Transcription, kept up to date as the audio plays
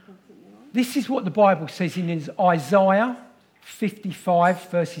this is what the Bible says in Isaiah 55,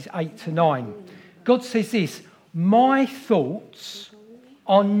 verses 8 to 9. God says this, my thoughts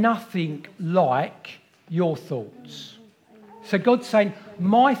are nothing like your thoughts. So God's saying,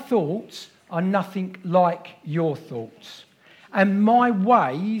 my thoughts are nothing like your thoughts. And my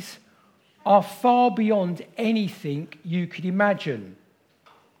ways are far beyond anything you could imagine.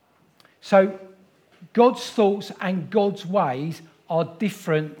 So God's thoughts and God's ways are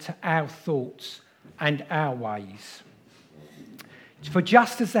different to our thoughts and our ways. For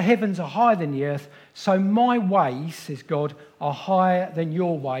just as the heavens are higher than the earth, so my ways, says God, are higher than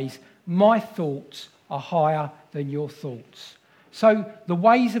your ways. My thoughts are higher than your thoughts. So the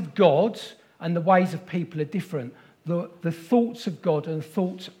ways of God and the ways of people are different. The thoughts of God and the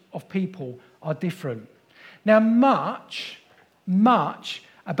thoughts of people are different. Now, much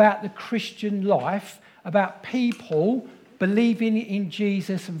about the Christian life, about people believing in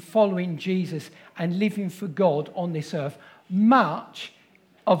Jesus and following Jesus and living for God on this earth, much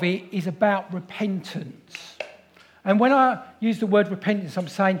of it is about repentance. And when I use the word repentance, I'm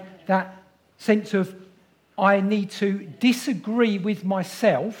saying that sense of I need to disagree with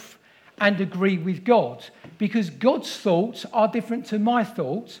myself and agree with God, because God's thoughts are different to my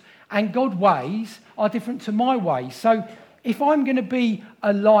thoughts and God's ways are different to my ways. So if I'm going to be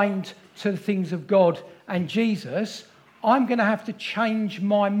aligned to the things of God and Jesus, I'm going to have to change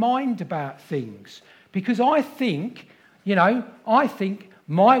my mind about things, because I think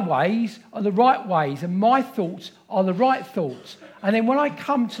my ways are the right ways and my thoughts are the right thoughts. And then when I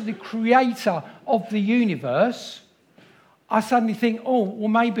come to the creator of the universe, I suddenly think, oh, well,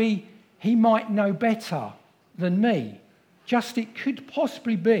 maybe he might know better than me. Just it could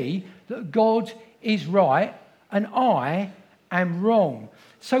possibly be that God is right and I am wrong.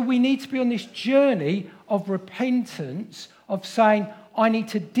 So we need to be on this journey of repentance, of saying, I need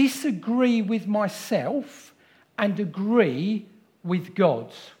to disagree with myself and agree with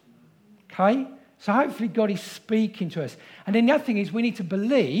God. Okay? So hopefully God is speaking to us. And then the other thing is we need to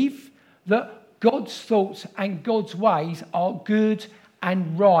believe that God's thoughts and God's ways are good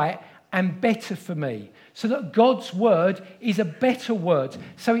and right and better for me. So that God's word is a better word.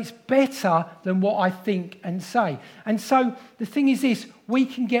 So it's better than what I think and say. And so the thing is this, we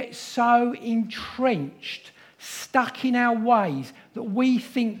can get so entrenched, stuck in our ways, that we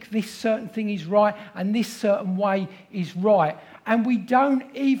think this certain thing is right and this certain way is right. And we don't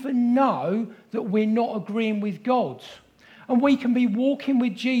even know that we're not agreeing with God. And we can be walking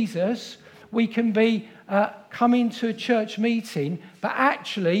with Jesus, we can be coming to a church meeting, but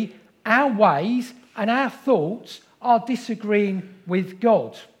actually our ways and our thoughts are disagreeing with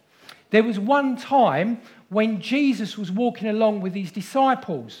God. There was one time when Jesus was walking along with his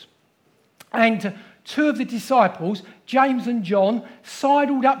disciples, and two of the disciples, James and John,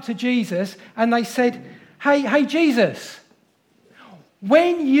 sidled up to Jesus and they said, Hey Jesus,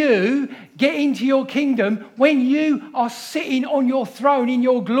 when you get into your kingdom, when you are sitting on your throne in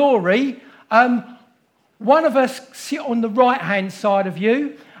your glory, one of us sit on the right-hand side of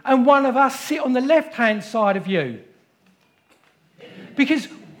you and one of us sit on the left-hand side of you. Because,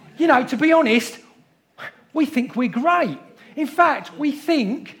 to be honest, we think we're great. In fact, we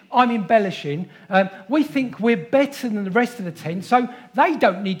think, I'm embellishing, we think we're better than the rest of the 10, so they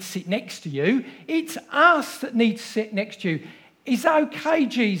don't need to sit next to you. It's us that need to sit next to you. Is that okay,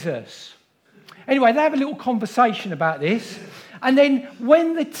 Jesus? Anyway, they have a little conversation about this. And then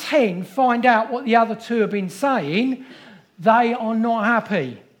when the 10 find out what the other two have been saying, they are not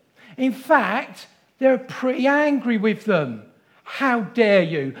happy. In fact, they're pretty angry with them. How dare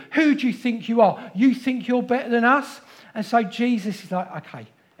you? Who do you think you are? You think you're better than us? And so Jesus is like, okay,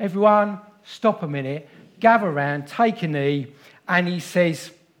 everyone, stop a minute, gather around, take a knee, and he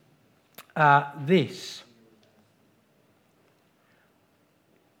says this.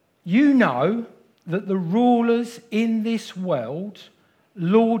 You know that the rulers in this world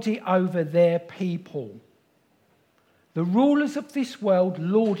lord it over their people. The rulers of this world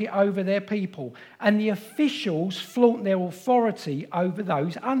lord it over their people, and the officials flaunt their authority over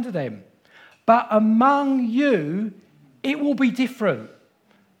those under them. But among you, it will be different.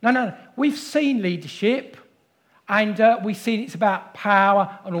 No. We've seen leadership, and we've seen it's about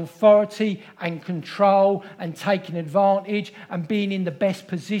power and authority and control and taking advantage and being in the best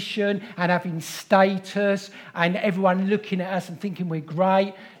position and having status and everyone looking at us and thinking we're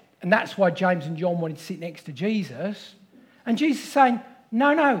great. And that's why James and John wanted to sit next to Jesus. And Jesus is saying,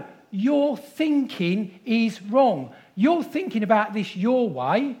 no, your thinking is wrong. You're thinking about this your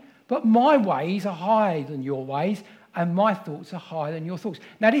way, but my ways are higher than your ways, and my thoughts are higher than your thoughts.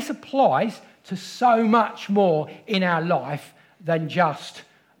 Now, this applies to so much more in our life than just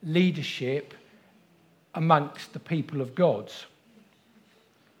leadership amongst the people of God.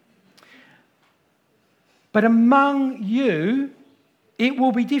 But among you, it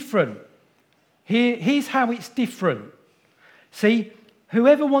will be different. Here's how it's different. See,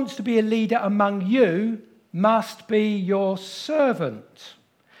 whoever wants to be a leader among you must be your servant.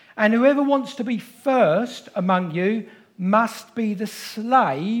 And whoever wants to be first among you must be the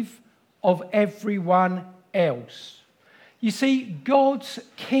slave of everyone else. You see, God's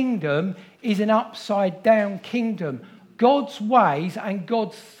kingdom is an upside-down kingdom. God's ways and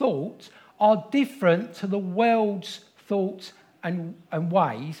God's thoughts are different to the world's thoughts and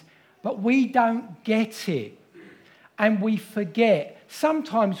ways, but we don't get it. And we forget.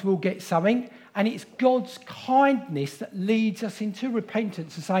 Sometimes we'll get something, and it's God's kindness that leads us into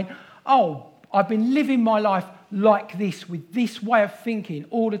repentance and saying, oh, I've been living my life like this, with this way of thinking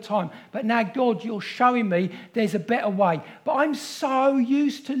all the time. But now, God, you're showing me there's a better way. But I'm so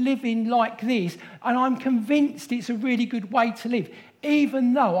used to living like this, and I'm convinced it's a really good way to live,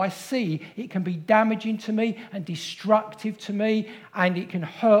 even though I see it can be damaging to me and destructive to me, and it can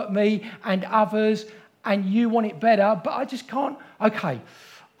hurt me and others, and you want it better, but I just can't. Okay,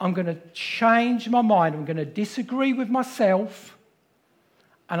 I'm going to change my mind. I'm going to disagree with myself,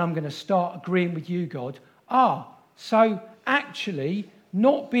 and I'm going to start agreeing with you, God. So actually,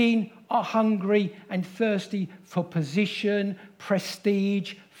 not being hungry and thirsty for position,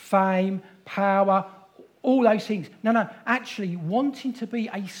 prestige, fame, power, all those things. No, actually wanting to be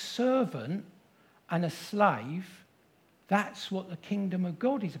a servant and a slave, that's what the kingdom of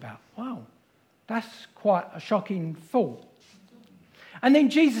God is about. Wow, that's quite a shocking thought. And then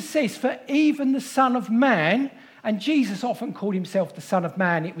Jesus says, for even the Son of Man, and Jesus often called himself the Son of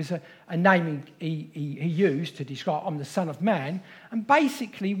Man. It was a name he used to describe, I'm the Son of Man. And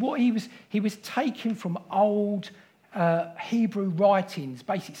basically what he was taking from old Hebrew writings,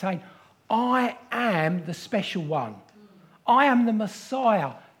 basically saying, I am the special one. I am the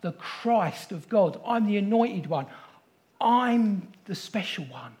Messiah, the Christ of God. I'm the anointed one. I'm the special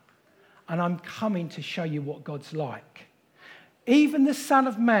one. And I'm coming to show you what God's like. Even the Son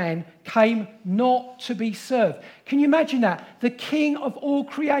of Man came not to be served. Can you imagine that? The King of all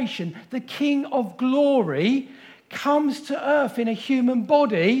creation, the King of glory, comes to earth in a human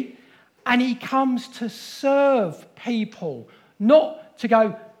body, and he comes to serve people. Not to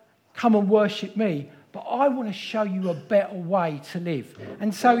go, come and worship me, but I want to show you a better way to live.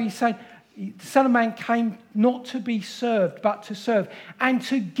 And so he's saying, the Son of Man came not to be served, but to serve, and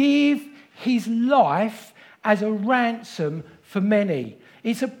to give his life as a ransom for many.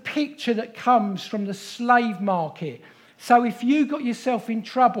 It's a picture that comes from the slave market. So if you got yourself in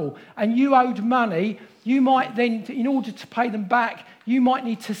trouble and you owed money, you might then, in order to pay them back, you might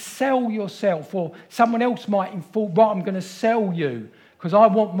need to sell yourself, or someone else might inform, right, I'm going to sell you because I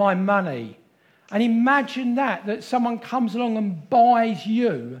want my money. And imagine that someone comes along and buys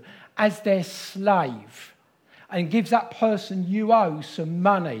you as their slave and gives that person you owe some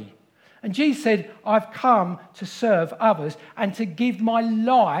money. And Jesus said, I've come to serve others and to give my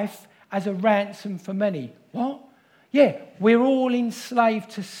life as a ransom for many. What? Yeah, we're all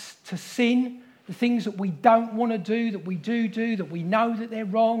enslaved to sin, the things that we don't want to do, that we do, that we know that they're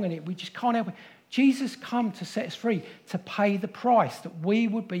wrong, and we just can't help it. Jesus come to set us free, to pay the price that we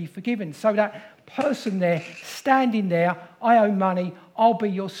would be forgiven. So that person there, standing there, I owe money, I'll be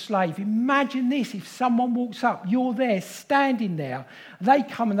your slave. Imagine this, if someone walks up, you're there, standing there, they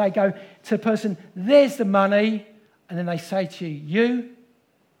come and they go to the person, there's the money, and then they say to you,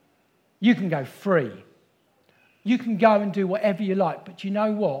 you can go free. You can go and do whatever you like, but you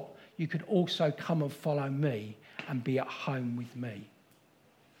know what? You could also come and follow me and be at home with me.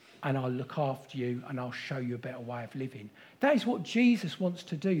 And I'll look after you and I'll show you a better way of living. That is what Jesus wants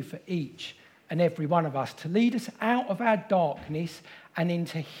to do for each and every one of us, to lead us out of our darkness and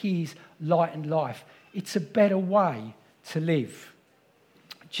into his light and life. It's a better way to live.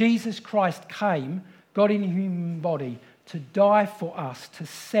 Jesus Christ came, God in a human body, to die for us, to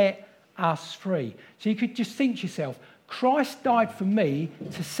set us free. So you could just think to yourself, Christ died for me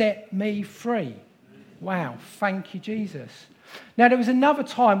to set me free. Wow, thank you, Jesus. Now, there was another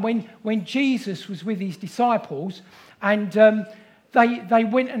time when Jesus was with his disciples, and they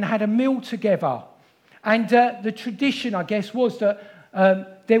went and had a meal together. And the tradition, I guess, was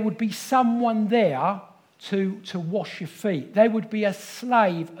that there would be someone there to wash your feet. There would be a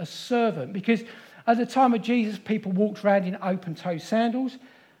slave, a servant, because at the time of Jesus, people walked around in open-toe sandals,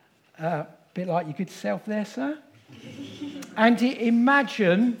 a bit like your good self there, sir. And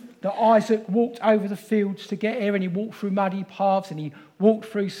imagine that Isaac walked over the fields to get here, and he walked through muddy paths, and he walked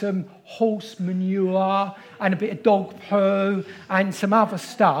through some horse manure and a bit of dog poo and some other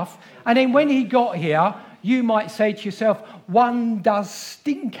stuff. And then when he got here, you might say to yourself, one does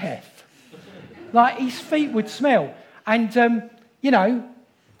stinketh. Like his feet would smell. And,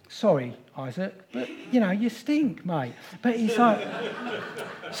 sorry, Isaac, but, you stink, mate. But he's like...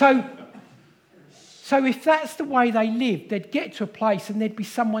 So if that's the way they lived, they'd get to a place and there'd be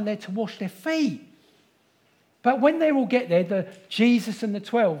someone there to wash their feet. But when they all get there, the Jesus and the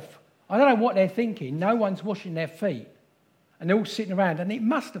 12, I don't know what they're thinking. No one's washing their feet. And they're all sitting around. And it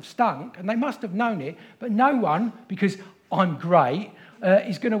must have stunk, and they must have known it. But no one, because I'm great,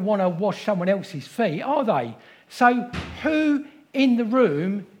 is going to want to wash someone else's feet, are they? So who in the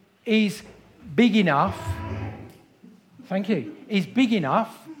room is big enough, thank you, is big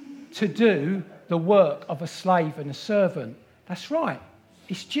enough to do the work of a slave and a servant? That's right.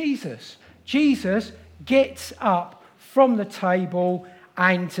 It's Jesus. Jesus gets up from the table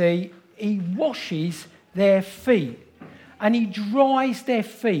and he washes their feet. And he dries their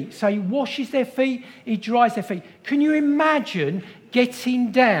feet. So he washes their feet, he dries their feet. Can you imagine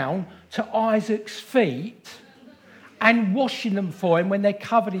getting down to Isaac's feet and washing them for him when they're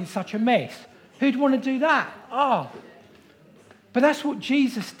covered in such a mess? Who'd want to do that? But that's what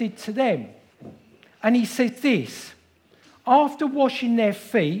Jesus did to them. And he says this, after washing their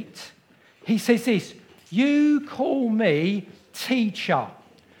feet, he says this, you call me teacher,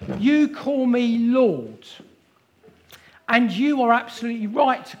 you call me Lord. And you are absolutely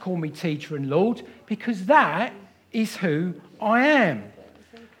right to call me teacher and Lord, because that is who I am.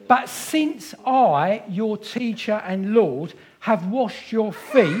 But since I, your teacher and Lord, have washed your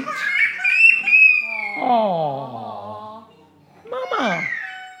feet... Oh, Mama.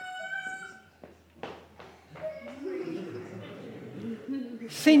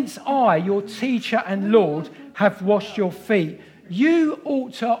 Since I, your teacher and Lord, have washed your feet, you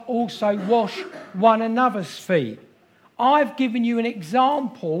ought to also wash one another's feet. I've given you an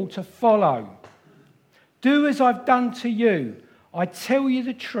example to follow. Do as I've done to you. I tell you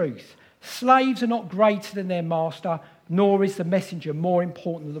the truth. Slaves are not greater than their master, nor is the messenger more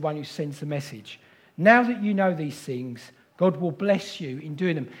important than the one who sends the message. Now that you know these things, God will bless you in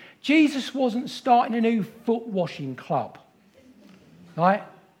doing them. Jesus wasn't starting a new foot washing club. Right?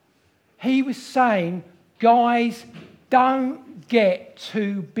 He was saying, guys, don't get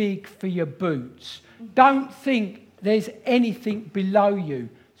too big for your boots. Don't think there's anything below you.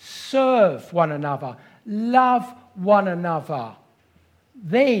 Serve one another. Love one another.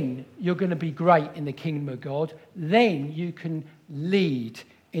 Then you're going to be great in the kingdom of God. Then you can lead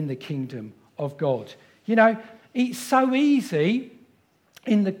in the kingdom of God. It's so easy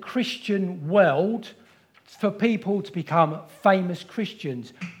in the Christian world for people to become famous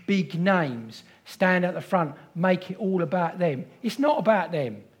Christians, big names, stand at the front, make it all about them. It's not about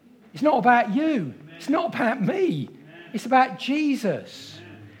them. It's not about you. It's not about me. It's about Jesus.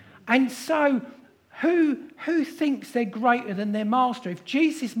 And so who thinks they're greater than their master? If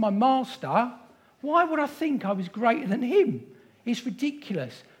Jesus is my master, why would I think I was greater than him? It's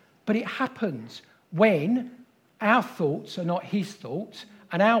ridiculous. But it happens when our thoughts are not his thoughts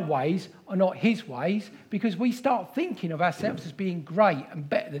and our ways are not his ways, because we start thinking of ourselves as being great and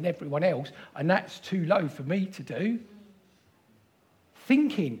better than everyone else, and that's too low for me to do.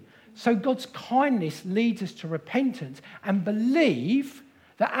 Thinking. So God's kindness leads us to repentance and believe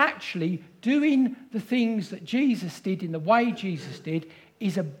that actually doing the things that Jesus did in the way Jesus did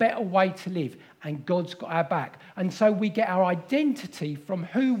is a better way to live, and God's got our back. And so we get our identity from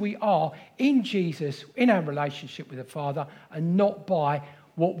who we are in Jesus, in our relationship with the Father, and not by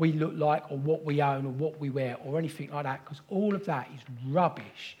what we look like or what we own or what we wear or anything like that, because all of that is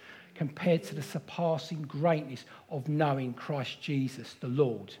rubbish compared to the surpassing greatness of knowing Christ Jesus, the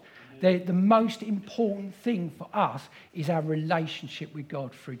Lord. The most important thing for us is our relationship with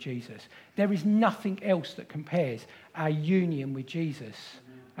God through Jesus. There is nothing else that compares our union with Jesus,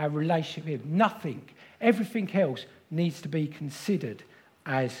 our relationship with him. Nothing. Everything else needs to be considered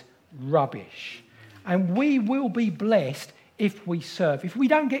as rubbish. And we will be blessed if we serve, if we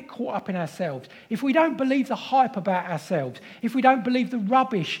don't get caught up in ourselves, if we don't believe the hype about ourselves, if we don't believe the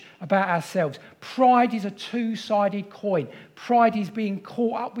rubbish about ourselves. Pride is a two-sided coin. Pride is being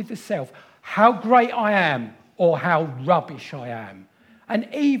caught up with the self. How great I am or how rubbish I am. And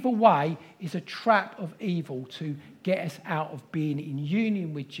either way is a trap of evil to get us out of being in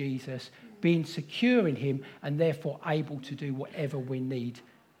union with Jesus, being secure in him, and therefore able to do whatever we're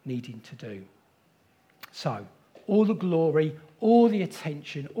needing to do. So, all the glory, all the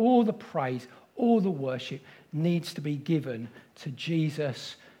attention, all the praise, all the worship needs to be given to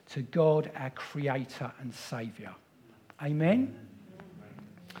Jesus, to God, our Creator and Saviour. Amen?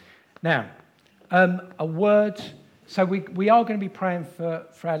 Now, a word. So we are going to be praying for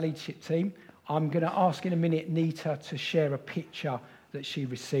our leadership team. I'm going to ask in a minute Nita to share a picture that she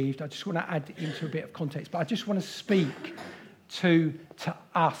received. I just want to add into a bit of context, but I just want to speak to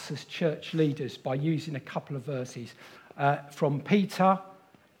us as church leaders by using a couple of verses from Peter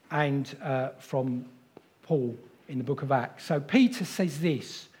and from Paul in the book of Acts. So Peter says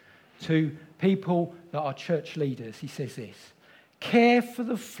this to people that are church leaders. He says this: care for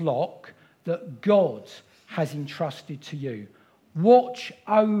the flock that God has entrusted to you. Watch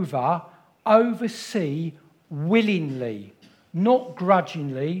over, oversee willingly, not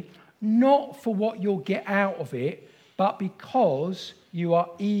grudgingly, not for what you'll get out of it, but because you are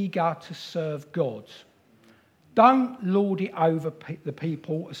eager to serve God. Don't lord it over the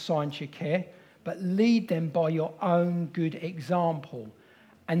people assigned to your care, but lead them by your own good example.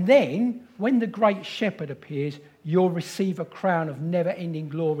 And then, when the great shepherd appears, you'll receive a crown of never-ending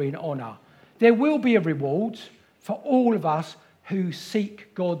glory and honour. There will be a reward for all of us who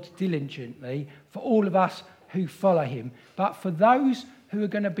seek God diligently, for all of us who follow him. But for those who are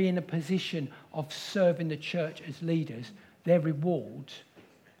going to be in a position of serving the church as leaders, their reward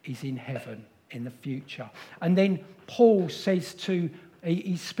is in heaven in the future. And then Paul says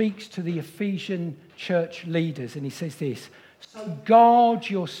he speaks to the Ephesian church leaders, and he says this: so guard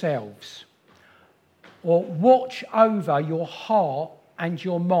yourselves, or watch over your heart and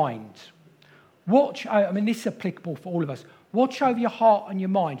your mind. This is applicable for all of us. Watch over your heart and your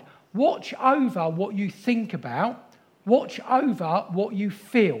mind. Watch over what you think about. Watch over what you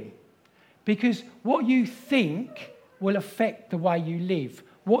feel. Because what you think will affect the way you live.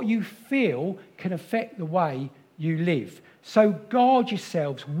 What you feel can affect the way you live. So guard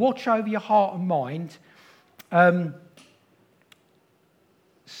yourselves. Watch over your heart and mind.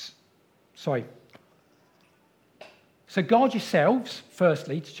 So guard yourselves,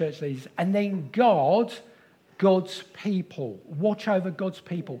 firstly, to church leaders, and then guard God's people. Watch over God's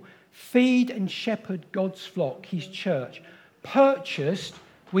people. Feed and shepherd God's flock, his church, purchased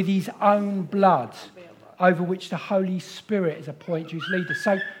with his own blood, over which the Holy Spirit is appointed as leader.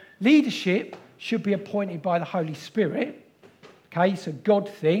 So leadership should be appointed by the Holy Spirit. Okay, so God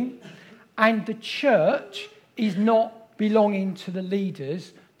thing. And the church is not belonging to the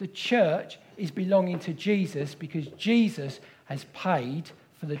leaders. The church is belonging to Jesus, because Jesus has paid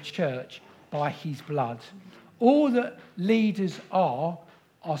for the church by his blood. All that leaders are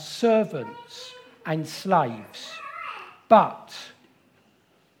servants and slaves. But,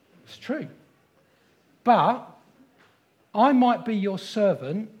 it's true, but I might be your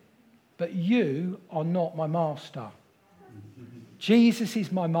servant, but you are not my master. Jesus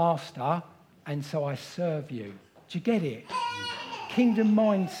is my master, and so I serve you. Do you get it? Kingdom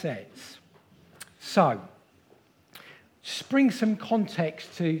mindsets. So, just bring some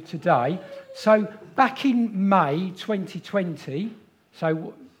context to today. So, back in May 2020,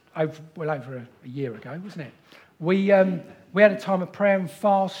 so over a year ago, wasn't it? We had a time of prayer and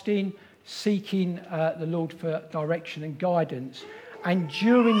fasting, seeking the Lord for direction and guidance. And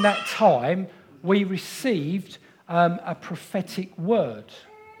during that time, we received a prophetic word.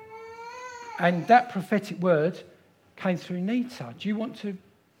 And that prophetic word came through Nita. Do you want to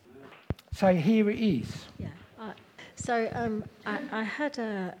say, here it is? Yeah. I had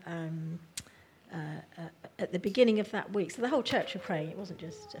at the beginning of that week, so the whole church were praying, it wasn't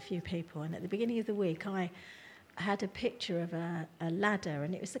just a few people, and at the beginning of the week I had a picture of a ladder,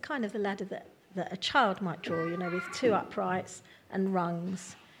 and it was the kind of the ladder that a child might draw, with two uprights and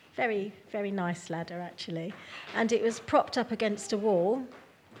rungs. Very, very nice ladder, actually. And it was propped up against a wall,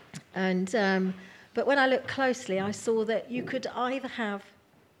 and but when I looked closely, I saw that you could either have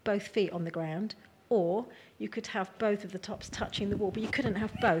both feet on the ground, or you could have both of the tops touching the wall, but you couldn't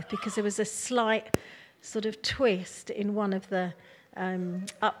have both because there was a slight sort of twist in one of the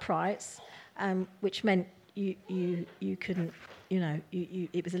uprights, which meant you couldn't,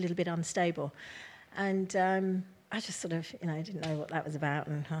 it was a little bit unstable. And I just sort of, didn't know what that was about,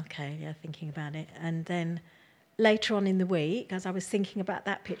 and thinking about it. And then later on in the week, as I was thinking about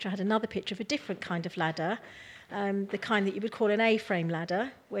that picture, I had another picture of a different kind of ladder, the kind that you would call an A-frame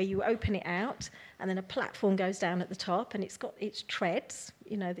ladder, where you open it out and then a platform goes down at the top, and it's got its treads,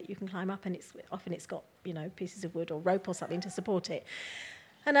 that you can climb up, and it's got, pieces of wood or rope or something to support it.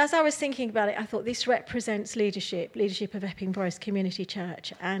 And as I was thinking about it, I thought this represents leadership of Epping Forest Community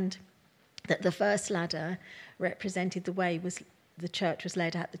Church, and that the first ladder represented the way the church was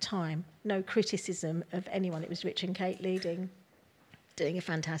led at the time. No criticism of anyone. It was Rich and Kate leading, doing a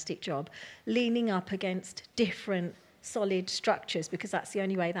fantastic job, leaning up against different solid structures, because that's the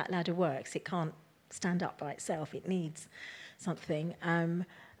only way that ladder works. It can't stand up by itself. It needs something.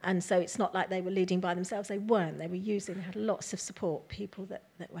 And so it's not like they were leading by themselves. They weren't. They had lots of support, people that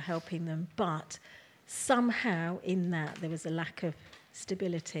were helping them. But somehow in that there was a lack of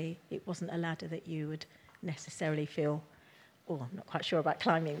stability. It wasn't a ladder that you would necessarily feel, I'm not quite sure about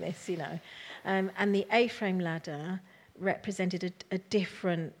climbing this, And the A-frame ladder represented a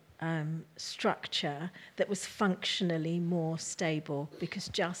different structure that was functionally more stable, because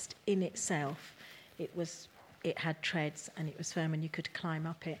just in itself it had treads and it was firm and you could climb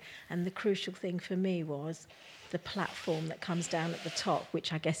up it. And the crucial thing for me was the platform that comes down at the top,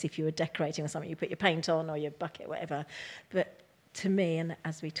 which I guess if you were decorating or something, you put your paint on or your bucket, whatever. But to me, and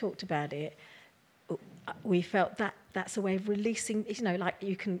as we talked about it, we felt that that's a way of releasing,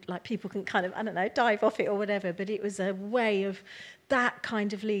 like people can kind of, dive off it or whatever, but it was a way of, that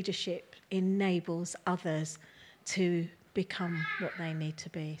kind of leadership enables others to become what they need to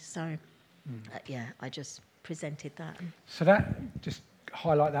be. So, I just presented that. So that, just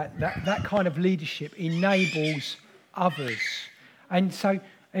highlight that kind of leadership enables others. And so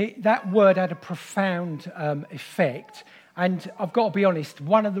that word had a profound effect. And I've got to be honest,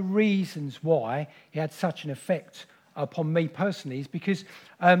 one of the reasons why it had such an effect upon me personally is because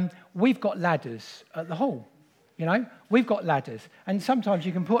we've got ladders at the hall. We've got ladders. And sometimes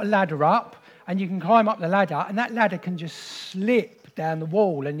you can put a ladder up and you can climb up the ladder and that ladder can just slip down the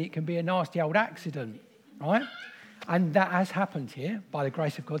wall and it can be a nasty old accident, right? And that has happened here. By the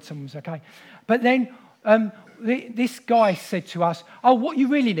grace of God, someone's okay. But then this guy said to us, what you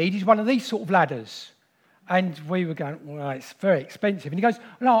really need is one of these sort of ladders. And we were going, well, it's very expensive. And he goes,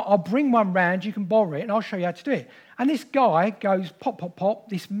 no, I'll bring one round, you can borrow it, and I'll show you how to do it. And this guy goes, pop, pop, pop,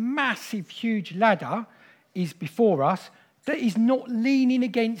 this massive, huge ladder is before us that is not leaning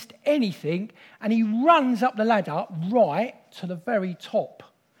against anything, and he runs up the ladder right to the very top.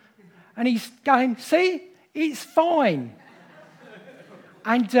 And he's going, see, it's fine.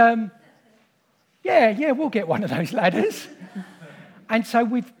 And, we'll get one of those ladders. And so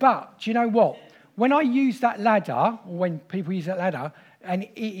but do you know what? When I use that ladder, or when people use that ladder, and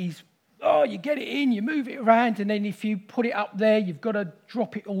it is, you get it in, you move it around, and then if you put it up there, you've got to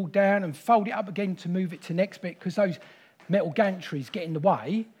drop it all down and fold it up again to move it to the next bit, because those metal gantries get in the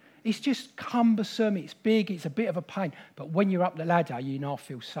way. It's just cumbersome, it's big, it's a bit of a pain. But when you're up the ladder, you now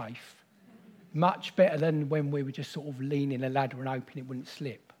feel safe. Much better than when we were just sort of leaning the ladder and hoping it wouldn't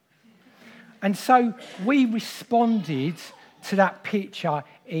slip. And so we responded to that picture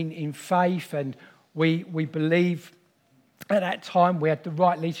in faith, and we believe at that time we had the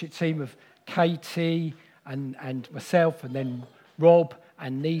right leadership team of Katie and myself, and then Rob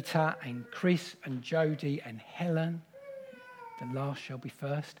and Nita and Chris and Jodie and Helen. The last shall be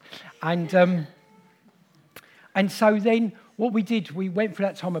first. And so then what we did, we went through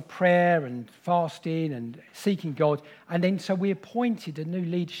that time of prayer and fasting and seeking God, and then so we appointed a new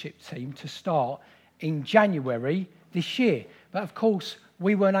leadership team to start in January this year. But of course,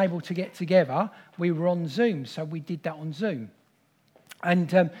 we weren't able to get together. We were on Zoom, so we did that on Zoom. And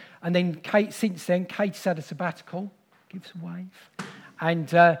then Kate, since then, Kate's had a sabbatical. Give us a wave.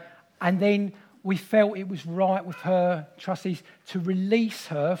 And then we felt it was right with her trustees to release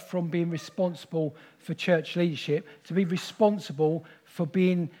her from being responsible for church leadership, to be responsible for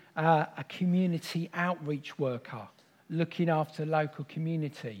being a community outreach worker, looking after the local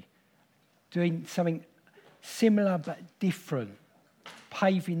community, doing something similar but different,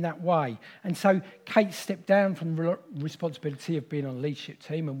 paving that way. And so Kate stepped down from the responsibility of being on the leadership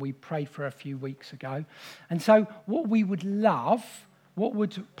team, and we prayed for her a few weeks ago. And so what we would love, what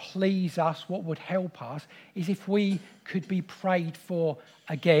would please us, what would help us, is if we could be prayed for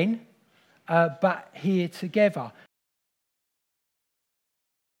again, but here together.